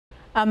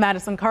I'm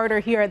Madison Carter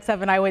here at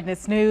 7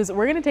 Eyewitness News.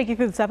 We're going to take you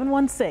through the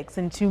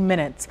 716 in 2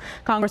 minutes.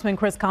 Congressman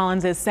Chris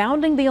Collins is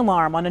sounding the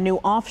alarm on a new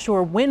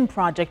offshore wind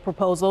project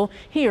proposal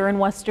here in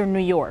western New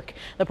York.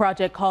 The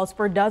project calls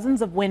for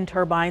dozens of wind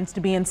turbines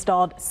to be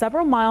installed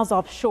several miles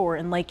offshore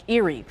in Lake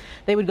Erie.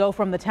 They would go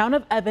from the town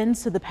of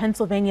Evans to the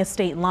Pennsylvania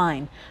state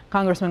line.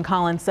 Congressman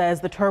Collins says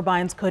the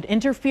turbines could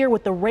interfere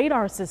with the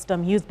radar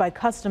system used by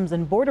Customs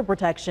and Border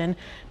Protection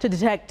to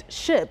detect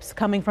ships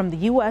coming from the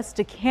U.S.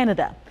 to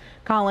Canada.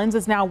 Collins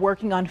is now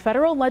working on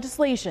federal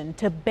legislation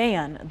to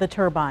ban the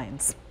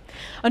turbines.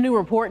 A new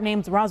report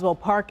names Roswell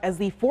Park as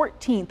the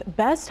 14th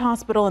best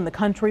hospital in the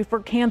country for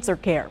cancer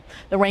care.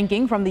 The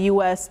ranking from the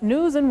U.S.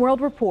 News and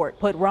World Report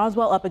put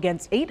Roswell up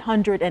against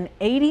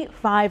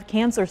 885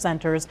 cancer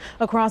centers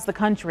across the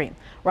country.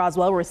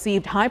 Roswell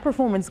received high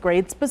performance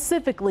grades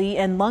specifically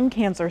in lung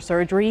cancer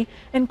surgery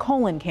and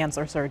colon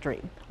cancer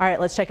surgery. All right,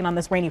 let's check in on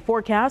this rainy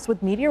forecast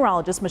with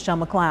meteorologist Michelle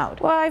McLeod.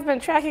 Well, I've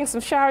been tracking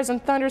some showers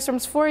and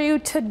thunderstorms for you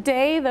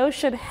today. Those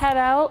should head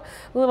out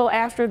a little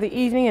after the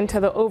evening into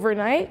the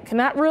overnight.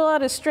 Cannot rule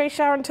out a stray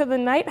shower into the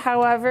night,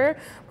 however,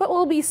 but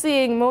we'll be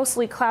seeing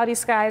mostly cloudy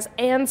skies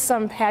and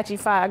some patchy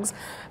fog.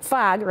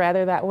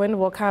 That wind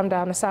will calm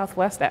down to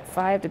southwest at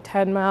 5 to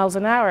 10 miles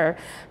an hour.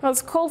 Now,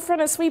 this cold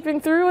front is sweeping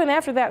through, and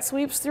after that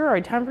sweeps through, our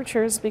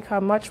temperatures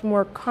become much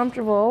more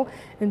comfortable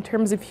in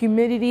terms of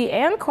humidity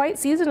and quite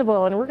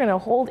seasonable, and we're going to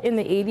hold in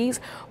the 80s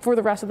for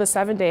the rest of the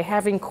 7-day,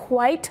 having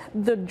quite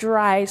the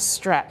dry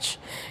stretch.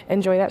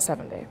 Enjoy that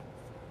 7-day.